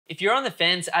If you're on the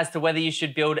fence as to whether you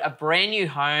should build a brand new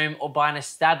home or buy an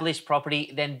established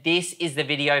property, then this is the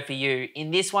video for you. In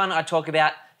this one, I talk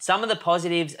about some of the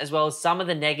positives as well as some of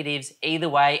the negatives either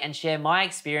way and share my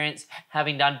experience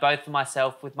having done both for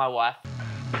myself with my wife.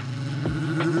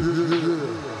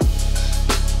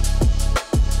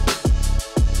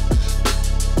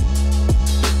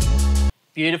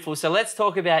 Beautiful. So let's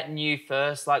talk about new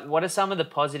first. Like, what are some of the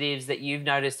positives that you've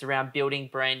noticed around building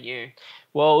brand new?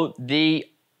 Well, the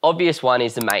obvious one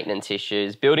is the maintenance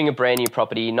issues. Building a brand new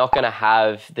property, you're not going to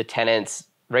have the tenants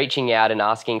reaching out and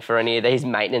asking for any of these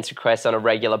maintenance requests on a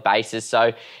regular basis.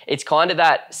 So it's kind of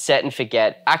that set and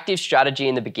forget active strategy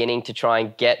in the beginning to try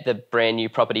and get the brand new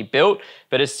property built.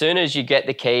 But as soon as you get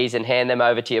the keys and hand them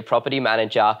over to your property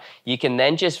manager, you can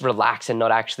then just relax and not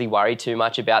actually worry too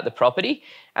much about the property.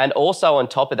 And also on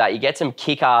top of that, you get some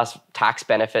kick-ass tax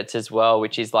benefits as well,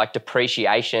 which is like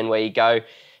depreciation, where you go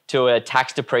to a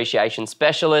tax depreciation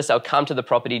specialist. They'll come to the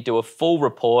property, do a full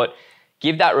report,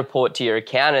 give that report to your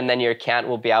accountant, and then your accountant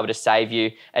will be able to save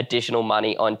you additional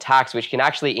money on tax, which can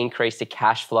actually increase the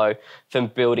cash flow from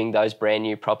building those brand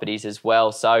new properties as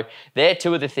well. So they're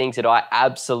two of the things that I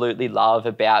absolutely love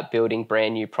about building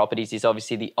brand new properties, is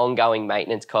obviously the ongoing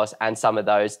maintenance costs and some of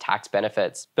those tax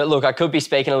benefits. But look, I could be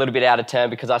speaking a little bit out of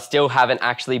turn because I still haven't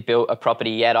actually built a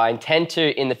property yet. I intend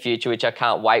to in the future, which I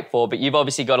can't wait for, but you've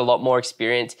obviously got a lot more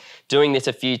experience doing this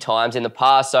a few times in the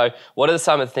past. So what are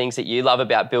some of the things that you love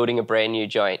about building a brand new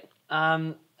joint?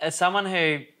 As someone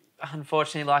who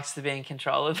unfortunately likes to be in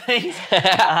control of things,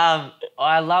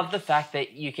 I love the fact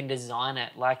that you can design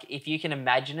it. Like, if you can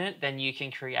imagine it, then you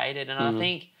can create it. And I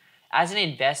think as an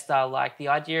investor, like, the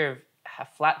idea of a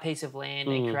flat piece of land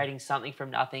and creating something from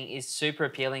nothing is super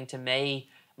appealing to me.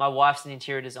 My wife's an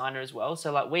interior designer as well.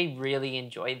 So like, we really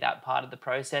enjoyed that part of the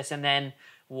process. And then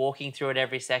walking through it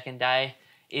every second day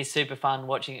is super fun,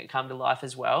 watching it come to life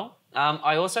as well.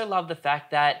 I also love the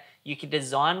fact that you can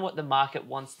design what the market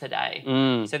wants today.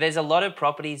 So there's a lot of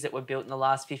properties that were built in the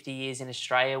last 50 years in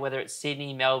Australia, whether it's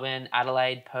Sydney, Melbourne,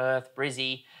 Adelaide, Perth,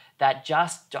 Brizzy, that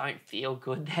just don't feel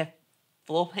good. Their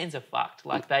floor plans are fucked.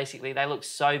 Like, basically, they look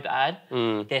so bad.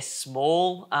 They're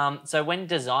small. So when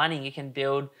designing, you can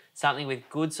build something with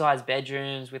good sized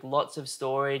bedrooms, with lots of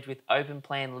storage, with open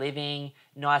plan living,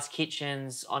 nice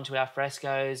kitchens onto our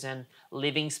frescoes and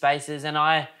living spaces. And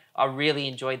I really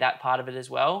enjoyed that part of it as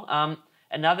well.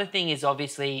 Another thing is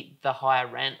obviously the higher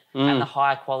rent and the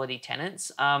higher quality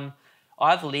tenants.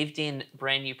 I've lived in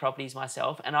brand new properties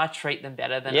myself, and I treat them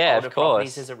better than older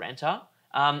properties as a renter.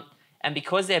 And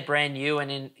because they're brand new,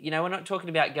 and we're not talking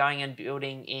about going and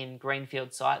building in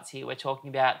greenfield sites here. We're talking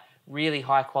about really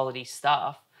high quality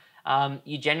stuff.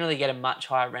 You generally get a much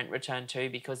higher rent return too,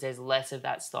 because there's less of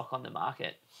that stock on the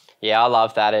market. Yeah, I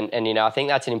love that. And I think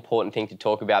that's an important thing to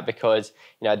talk about, because,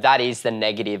 that is the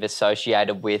negative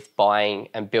associated with buying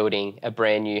and building a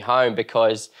brand new home.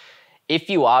 Because if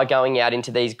you are going out into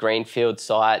these greenfield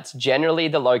sites, generally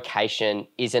the location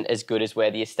isn't as good as where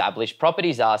the established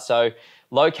properties are. So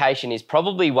location is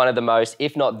probably one of the most,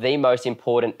 if not the most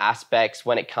important aspects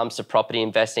when it comes to property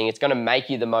investing. It's going to make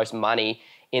you the most money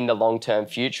in the long-term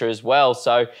future as well.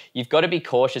 So you've got to be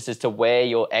cautious as to where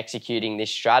you're executing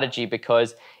this strategy,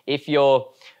 because if you're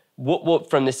whoop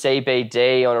from the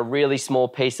CBD on a really small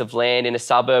piece of land in a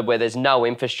suburb where there's no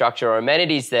infrastructure or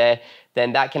amenities there,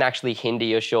 then that can actually hinder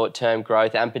your short-term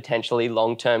growth and potentially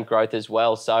long-term growth as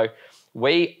well. So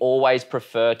we always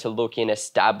prefer to look in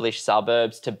established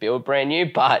suburbs to build brand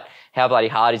new, but how bloody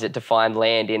hard is it to find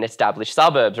land in established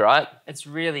suburbs, right? It's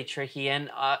really tricky. And,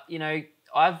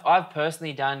 I've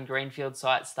personally done greenfield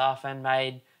site stuff and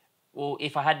made, well,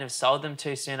 if I hadn't have sold them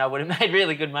too soon, I would have made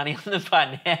really good money on them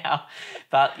by now.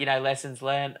 But, lessons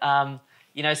learned.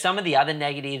 Some of the other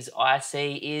negatives I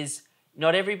see is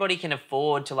not everybody can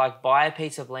afford to buy a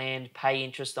piece of land, pay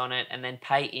interest on it, and then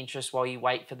pay interest while you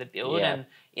wait for the build. Yeah. And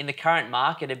in the current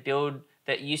market, a build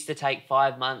that used to take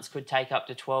 5 months could take up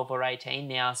to 12 or 18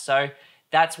 now. So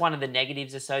that's one of the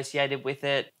negatives associated with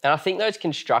it. And I think those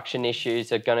construction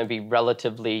issues are going to be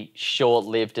relatively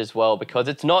short-lived as well, because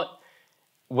it's not,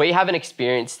 we haven't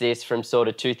experienced this from sort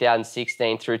of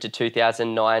 2016 through to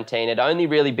 2019. It only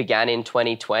really began in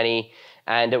 2020,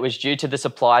 and it was due to the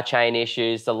supply chain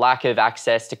issues, the lack of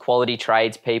access to quality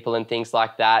tradespeople and things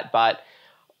like that. But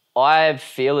I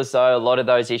feel as though a lot of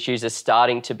those issues are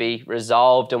starting to be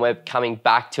resolved and we're coming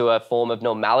back to a form of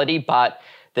normality. But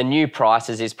the new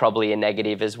prices is probably a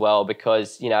negative as well,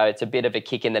 because, it's a bit of a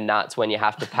kick in the nuts when you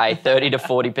have to pay 30 to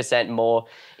 40% more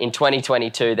in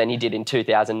 2022 than you did in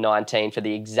 2019 for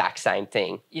the exact same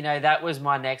thing. That was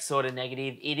my next sort of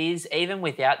negative. It is, even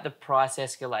without the price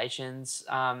escalations,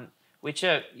 which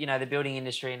are, you know, the building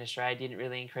industry in Australia didn't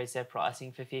really increase their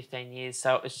pricing for 15 years.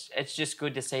 So it's just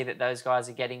good to see that those guys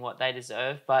are getting what they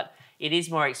deserve. But it is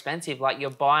more expensive. Like, you're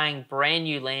buying brand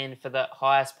new land for the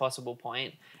highest possible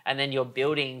point, and then you're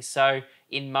building. So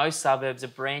in most suburbs, a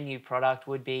brand new product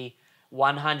would be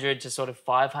 $100,000 to sort of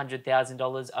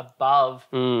 $500,000 above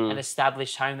an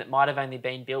established home that might have only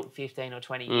been built 15 or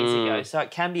 20 years ago. So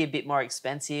it can be a bit more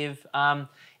expensive.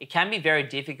 It can be very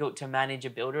difficult to manage a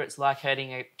builder. It's like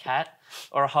herding a cat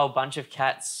or a whole bunch of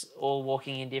cats all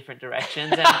walking in different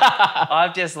directions. And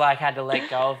I've just like had to let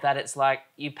go of that. It's like,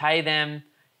 you pay them,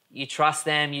 you trust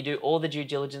them, you do all the due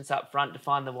diligence up front to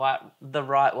find the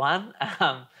right one.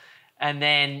 And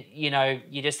then, you know,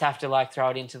 you just have to like throw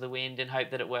it into the wind and hope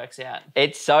that it works out.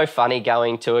 It's so funny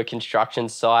going to a construction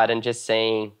site and just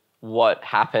seeing what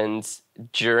happens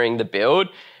during the build.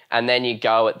 And then you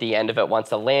go at the end of it, once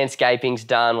the landscaping's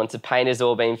done, once the paint has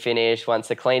all been finished, once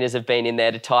the cleaners have been in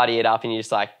there to tidy it up, and you're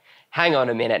just like, hang on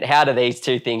a minute, how do these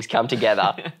two things come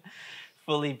together?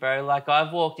 Fully, bro. Like,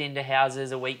 I've walked into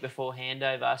houses a week before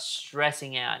handover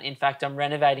stressing out. In fact, I'm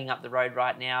renovating up the road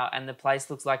right now, and the place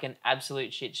looks like an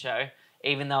absolute shit show,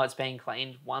 even though it's been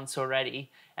cleaned once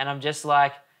already. And I'm just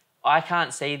like, I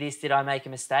can't see this. Did I make a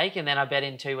mistake? And then I bet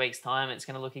in 2 weeks' time it's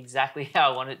going to look exactly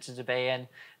how I want it to be, and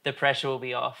the pressure will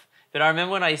be off. But I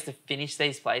remember when I used to finish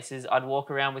these places, I'd walk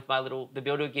around with the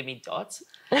builder would give me dots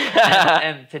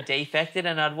and to defect it,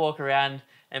 and I'd walk around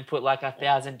and put like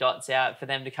 1,000 dots out for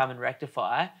them to come and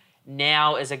rectify.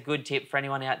 Now, as a good tip for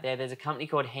anyone out there, there's a company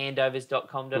called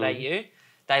handovers.com.au.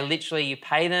 They literally, you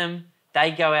pay them, they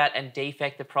go out and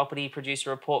defect the property, produce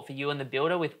a report for you and the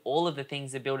builder with all of the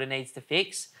things the builder needs to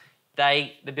fix.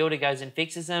 The builder goes and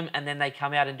fixes them, and then they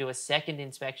come out and do a second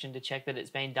inspection to check that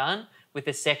it's been done with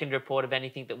a second report of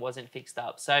anything that wasn't fixed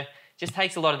up. So it just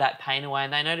takes a lot of that pain away,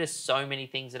 and they notice so many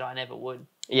things that I never would.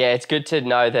 Yeah, it's good to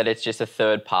know that it's just a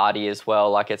third party as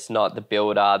well. Like, it's not the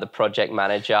builder, the project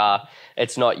manager.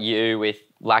 It's not you with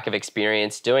lack of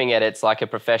experience doing it. It's like a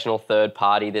professional third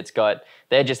party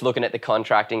they're just looking at the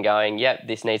contract and going, yep,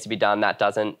 this needs to be done, that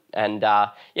doesn't. And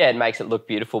it makes it look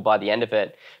beautiful by the end of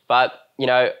it. But, you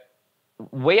know,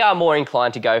 we are more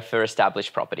inclined to go for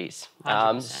established properties.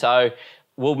 So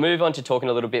we'll move on to talking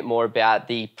a little bit more about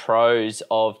the pros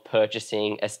of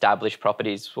purchasing established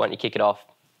properties. Why don't you kick it off?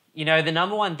 You know, the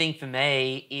number one thing for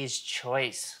me is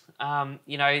choice.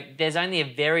 You know, there's only a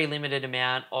very limited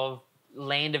amount of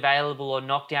land available or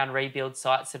knockdown rebuild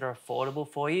sites that are affordable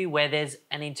for you, where there's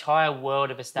an entire world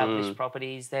of established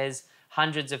properties. There's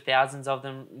hundreds of thousands of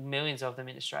them, millions of them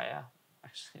in Australia.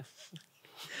 Actually,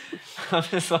 I'm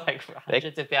just like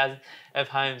hundreds of thousands of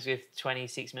homes with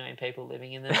 26 million people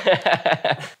living in them.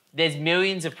 There's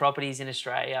millions of properties in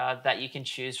Australia that you can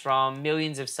choose from,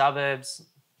 millions of suburbs.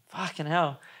 Fucking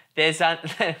hell.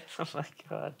 Oh my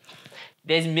God.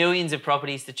 There's millions of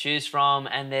properties to choose from,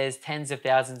 and there's tens of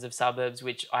thousands of suburbs,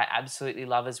 which I absolutely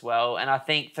love as well. And I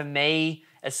think for me,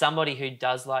 as somebody who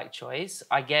does like choice,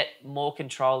 I get more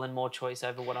control and more choice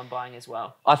over what I'm buying as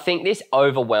well. I think this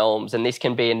overwhelms, and this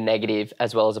can be a negative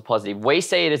as well as a positive. We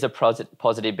see it as a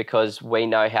positive because we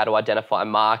know how to identify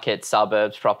market,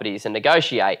 suburbs, properties, and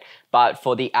negotiate. But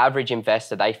for the average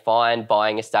investor, they find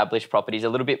buying established properties a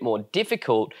little bit more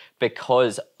difficult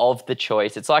because of the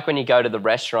choice. It's like when you go to the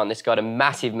restaurant that's got a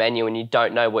massive menu and you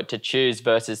don't know what to choose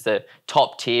versus the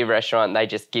top tier restaurant, they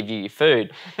just give you your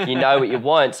food. You know what you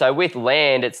want. So with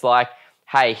land, it's like,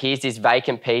 hey, here's this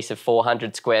vacant piece of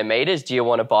 400 square meters. Do you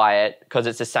want to buy it? Because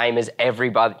it's the same as every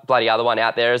bloody other one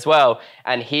out there as well.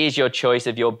 And here's your choice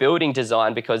of your building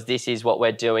design because this is what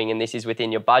we're doing and this is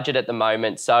within your budget at the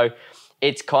moment. So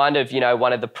it's kind of, you know,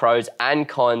 one of the pros and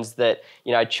cons that,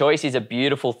 you know, choice is a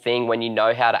beautiful thing when you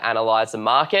know how to analyze the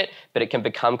market, but it can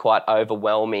become quite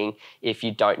overwhelming if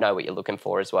you don't know what you're looking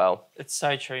for as well. It's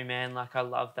so true, man. Like, I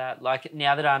love that. Like,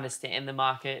 now that I understand the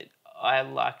market, I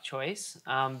like choice.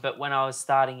 But when I was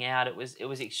starting out, it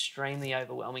was extremely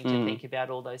overwhelming to think about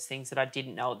all those things that I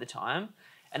didn't know at the time.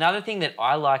 Another thing that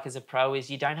I like as a pro is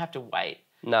you don't have to wait.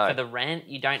 For the rent,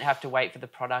 you don't have to wait for the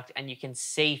product, and you can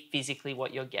see physically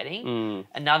what you're getting.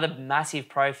 Another massive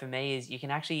pro for me is you can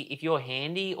actually, if you're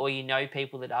handy or you know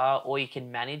people that are, or you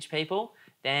can manage people,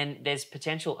 then there's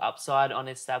potential upside on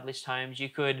established homes. You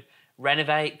could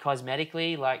renovate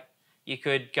cosmetically, like you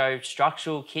could go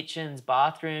structural, kitchens,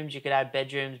 bathrooms. You could add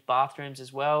bedrooms, bathrooms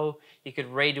as well. You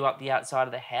could redo up the outside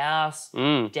of the house,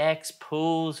 decks,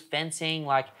 pools, fencing,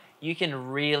 like you can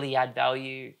really add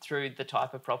value through the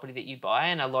type of property that you buy,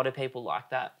 and a lot of people like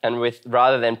that. And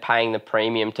rather than paying the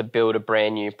premium to build a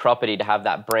brand new property, to have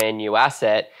that brand new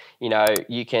asset, you know,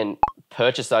 you can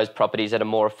purchase those properties at a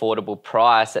more affordable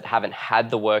price that haven't had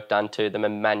the work done to them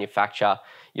and manufacture,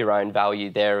 your own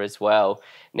value there as well.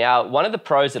 Now, one of the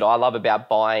pros that I love about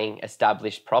buying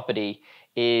established property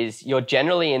is you're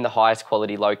generally in the highest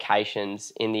quality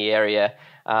locations in the area.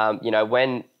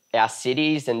 When our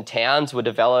cities and towns were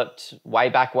developed way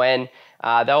back when,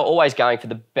 they were always going for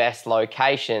the best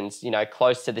locations,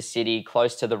 close to the city,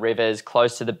 close to the rivers,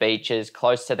 close to the beaches,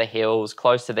 close to the hills,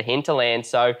 close to the hinterland.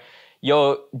 So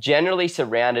you're generally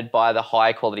surrounded by the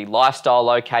high quality lifestyle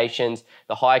locations,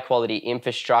 the high quality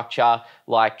infrastructure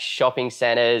like shopping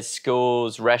centers,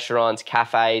 schools, restaurants,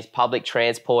 cafes, public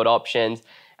transport options.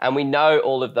 And we know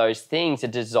all of those things are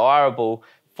desirable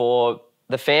for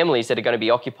the families that are going to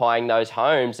be occupying those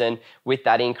homes. And with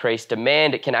that increased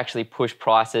demand, it can actually push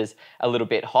prices a little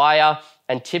bit higher.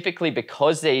 And typically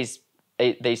because these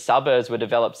suburbs were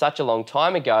developed such a long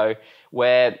time ago,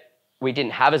 where we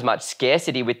didn't have as much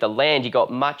scarcity with the land, you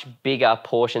got much bigger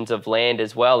portions of land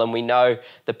as well. And we know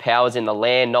the power's in the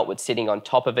land, not what's sitting on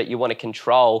top of it. You want to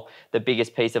control the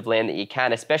biggest piece of land that you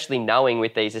can, especially knowing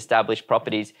with these established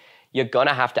properties, you're going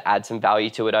to have to add some value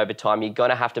to it over time. You're going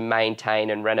to have to maintain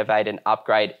and renovate and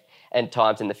upgrade at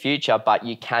times in the future, but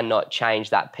you cannot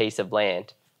change that piece of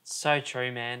land. So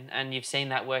true, man. And you've seen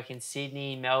that work in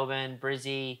Sydney, Melbourne,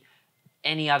 Brisbane,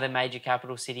 any other major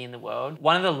capital city in the world.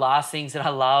 One of the last things that I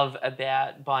love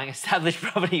about buying established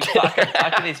property,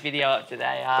 fucking this video up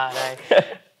today,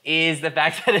 is the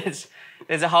fact that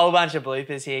there's a whole bunch of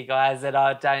bloopers here, guys, that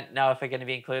I don't know if are going to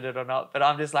be included or not, but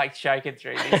I'm just like choking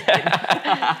through this.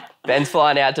 Ben's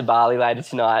flying out to Bali later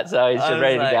tonight, so he's just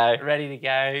ready to go. Ready to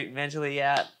go, mentally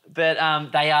out. But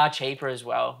they are cheaper as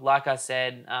well. Like I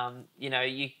said,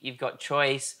 you've got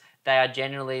choice. They are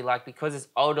generally because it's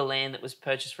older land that was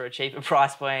purchased for a cheaper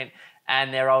price point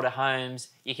and they're older homes,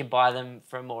 you can buy them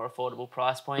for a more affordable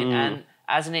price point. And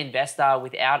as an investor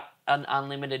without an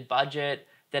unlimited budget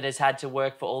that has had to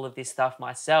work for all of this stuff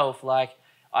myself,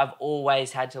 I've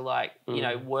always had to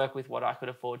work with what I could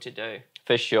afford to do.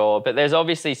 For sure. But there's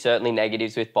obviously certainly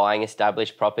negatives with buying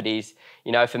established properties.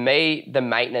 For me, the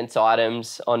maintenance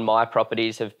items on my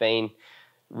properties have been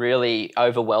really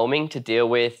overwhelming to deal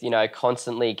with,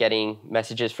 constantly getting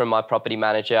messages from my property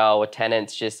manager or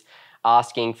tenants just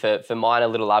asking for minor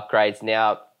little upgrades.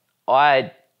 Now,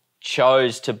 I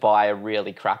chose to buy a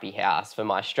really crappy house for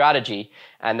my strategy,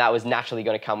 and that was naturally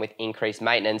going to come with increased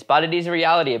maintenance. But it is a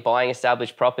reality of buying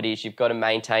established properties. You've got to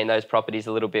maintain those properties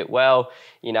a little bit well.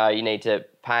 You need to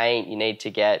paint, you need to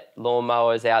get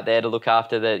lawnmowers out there to look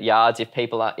after the yards if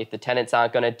the tenants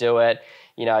aren't going to do it.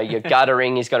 Your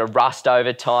guttering is going to rust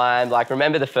over time.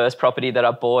 Remember the first property that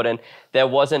I bought, and there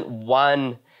wasn't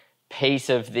one piece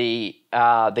of the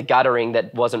guttering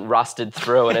that wasn't rusted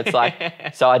through, and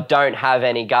it's so I don't have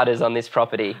any gutters on this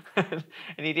property. And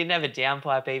you didn't have a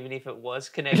downpipe even if it was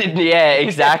connected. Yeah,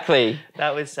 exactly.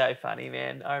 That was so funny,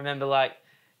 man. I remember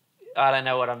I don't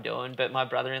know what I'm doing, but my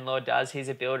brother-in-law does. He's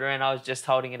a builder, and I was just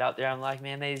holding it up there. I'm like,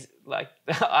 man, these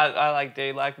I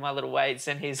do my little weights,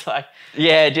 and he's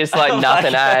yeah, just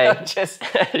nothing, just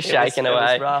shaking away.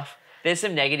 It was rough. There's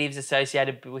some negatives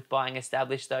associated with buying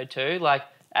established though too,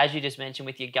 as you just mentioned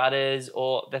with your gutters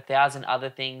or the 1,000 other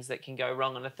things that can go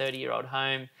wrong on a 30-year-old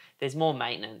home. There's more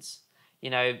maintenance.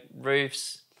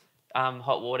 Roofs,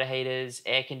 hot water heaters,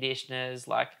 air conditioners,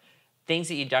 things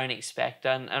that you don't expect.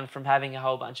 And from having a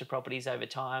whole bunch of properties over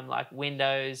time,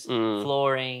 windows,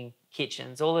 flooring,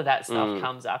 kitchens, all of that stuff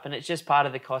comes up, and it's just part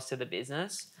of the cost of the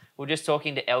business. We're just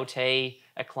talking to LT,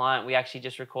 a client. We actually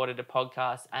just recorded a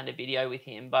podcast and a video with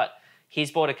him, but he's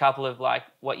bought a couple of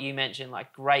what you mentioned,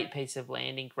 great piece of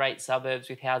land in great suburbs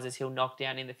with houses he'll knock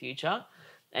down in the future.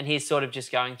 And he's sort of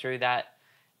just going through that,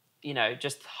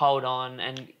 just hold on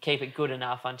and keep it good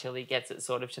enough until he gets it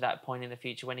sort of to that point in the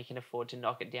future when he can afford to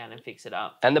knock it down and fix it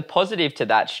up. And the positive to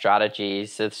that strategy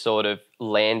is the sort of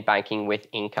land banking with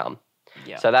income.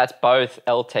 Yeah. So that's both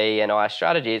LT and I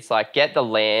strategy. It's get the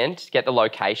land, get the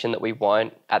location that we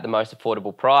want at the most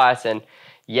affordable price. And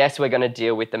yes, we're going to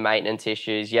deal with the maintenance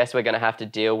issues. Yes, we're going to have to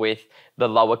deal with the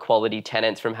lower quality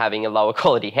tenants from having a lower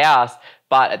quality house.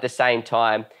 But at the same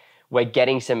time, we're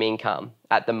getting some income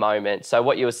at the moment. So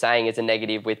what you were saying is a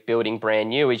negative with building brand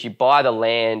new is you buy the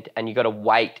land and you got to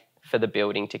wait for the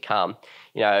building to come.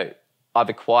 I've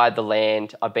acquired the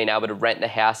land. I've been able to rent the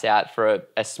house out for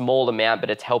a small amount, but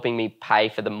it's helping me pay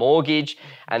for the mortgage.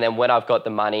 And then when I've got the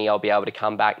money, I'll be able to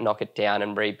come back, knock it down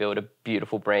and rebuild a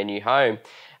beautiful brand new home.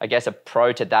 I guess a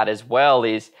pro to that as well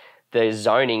is the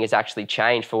zoning has actually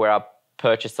changed for where I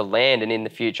purchased the land. And in the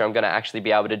future, I'm going to actually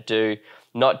be able to do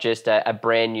not just a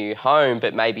brand new home,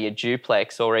 but maybe a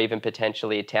duplex or even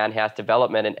potentially a townhouse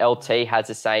development. And LT has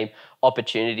the same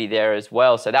opportunity there as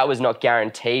well. So that was not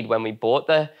guaranteed when we bought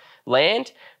the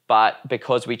land, But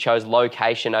because we chose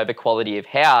location over quality of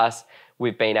house,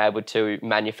 we've been able to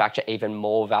manufacture even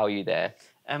more value there.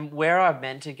 And where I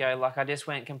meant to go, like I just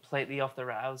went completely off the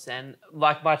rails, and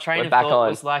like my train of thought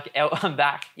was like, I'm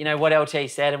back. You know, what LT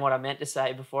said and what I meant to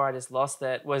say before I just lost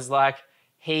it was like,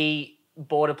 he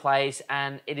bought a place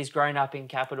and it has grown up in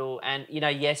capital. And, you know,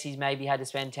 yes, he's maybe had to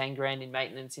spend 10 grand in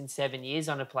maintenance in 7 years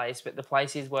on a place, but the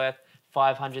place is worth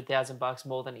 $500,000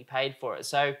 more than he paid for it.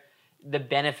 So the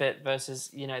benefit versus,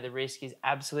 you know, the risk is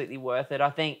absolutely worth it. I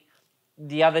think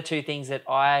the other two things that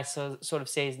I sort of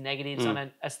see as negatives on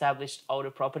an established older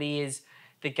property is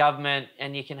the government,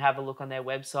 and you can have a look on their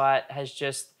website, has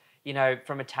just, you know,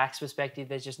 from a tax perspective,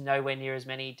 there's just nowhere near as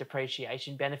many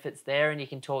depreciation benefits there, and you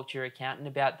can talk to your accountant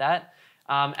about that.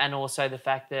 And also the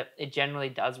fact that it generally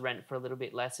does rent for a little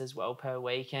bit less as well per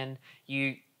week. And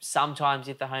you sometimes,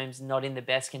 if the home's not in the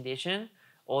best condition,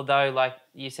 although, like,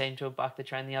 you seem to have bucked the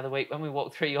trend the other week when we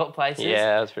walked through your places.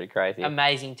 Yeah, that's pretty crazy.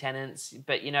 Amazing tenants.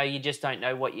 But, you know, you just don't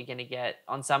know what you're going to get.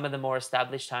 On some of the more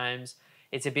established homes,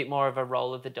 it's a bit more of a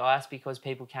roll of the dice because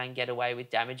people can get away with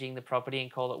damaging the property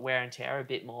and call it wear and tear a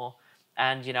bit more.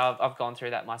 And, you know, I've gone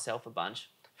through that myself a bunch.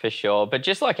 For sure. But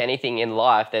just like anything in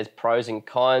life, there's pros and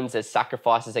cons, there's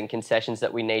sacrifices and concessions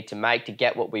that we need to make to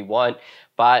get what we want.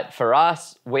 But for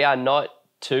us, we are not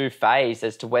too phased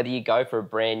as to whether you go for a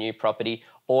brand new property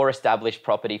or established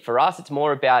property. For us, it's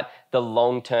more about the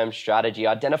long-term strategy,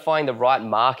 identifying the right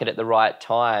market at the right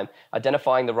time,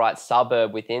 identifying the right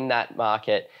suburb within that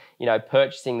market, you know,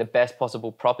 purchasing the best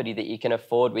possible property that you can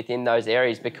afford within those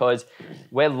areas, because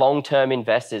we're long-term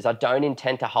investors. I don't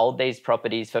intend to hold these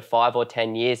properties for 5 or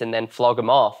 10 years and then flog them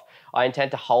off. I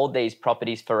intend to hold these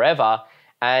properties forever,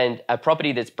 and a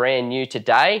property that's brand new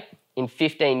today, in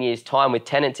 15 years' time with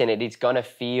tenants in it, is going to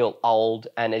feel old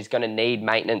and is going to need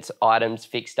maintenance items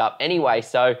fixed up anyway.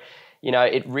 So, you know,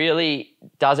 it really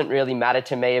doesn't really matter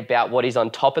to me about what is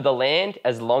on top of the land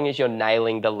as long as you're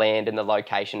nailing the land and the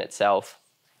location itself.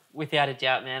 Without a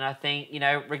doubt, man. I think, you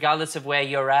know, regardless of where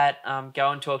you're at,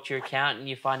 go and talk to your accountant,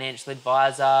 your financial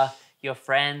advisor, your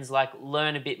friends, like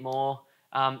learn a bit more.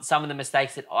 Some of the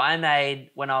mistakes that I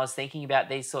made when I was thinking about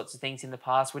these sorts of things in the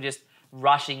past were just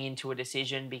rushing into a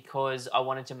decision because I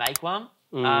wanted to make one.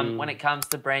 When it comes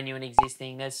to brand new and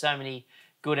existing, there's so many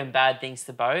good and bad things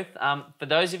to both. For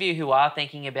those of you who are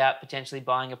thinking about potentially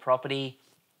buying a property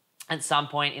at some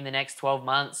point in the next 12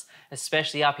 months,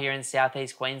 especially up here in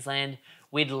Southeast Queensland,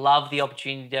 we'd love the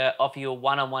opportunity to offer you a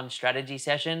one-on-one strategy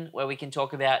session where we can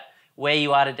talk about where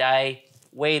you are today,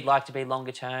 where you'd like to be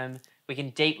longer term. We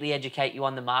can deeply educate you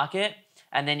on the market,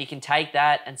 and then you can take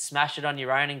that and smash it on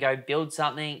your own and go build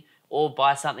something or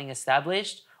buy something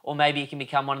established, or maybe you can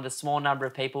become one of the small number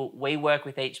of people we work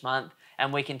with each month,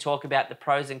 and we can talk about the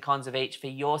pros and cons of each for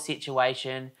your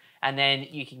situation, and then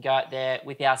you can go out there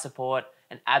with our support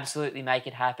and absolutely make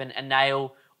it happen and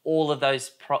nail all of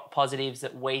those positives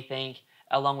that we think,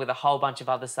 along with a whole bunch of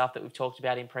other stuff that we've talked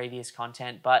about in previous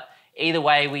content. But either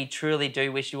way, we truly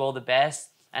do wish you all the best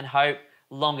and hope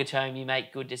longer term you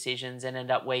make good decisions and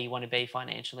end up where you want to be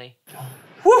financially.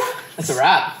 Whew, that's a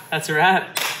wrap. That's a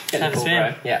wrap. Have a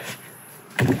spin. Yeah.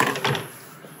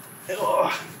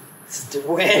 Oh,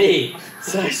 sweaty.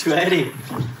 So sweaty.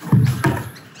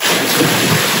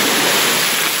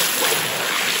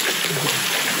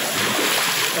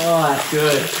 Oh, that's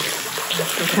good.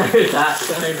 Look at that.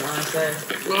 So nice there.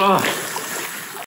 Oh.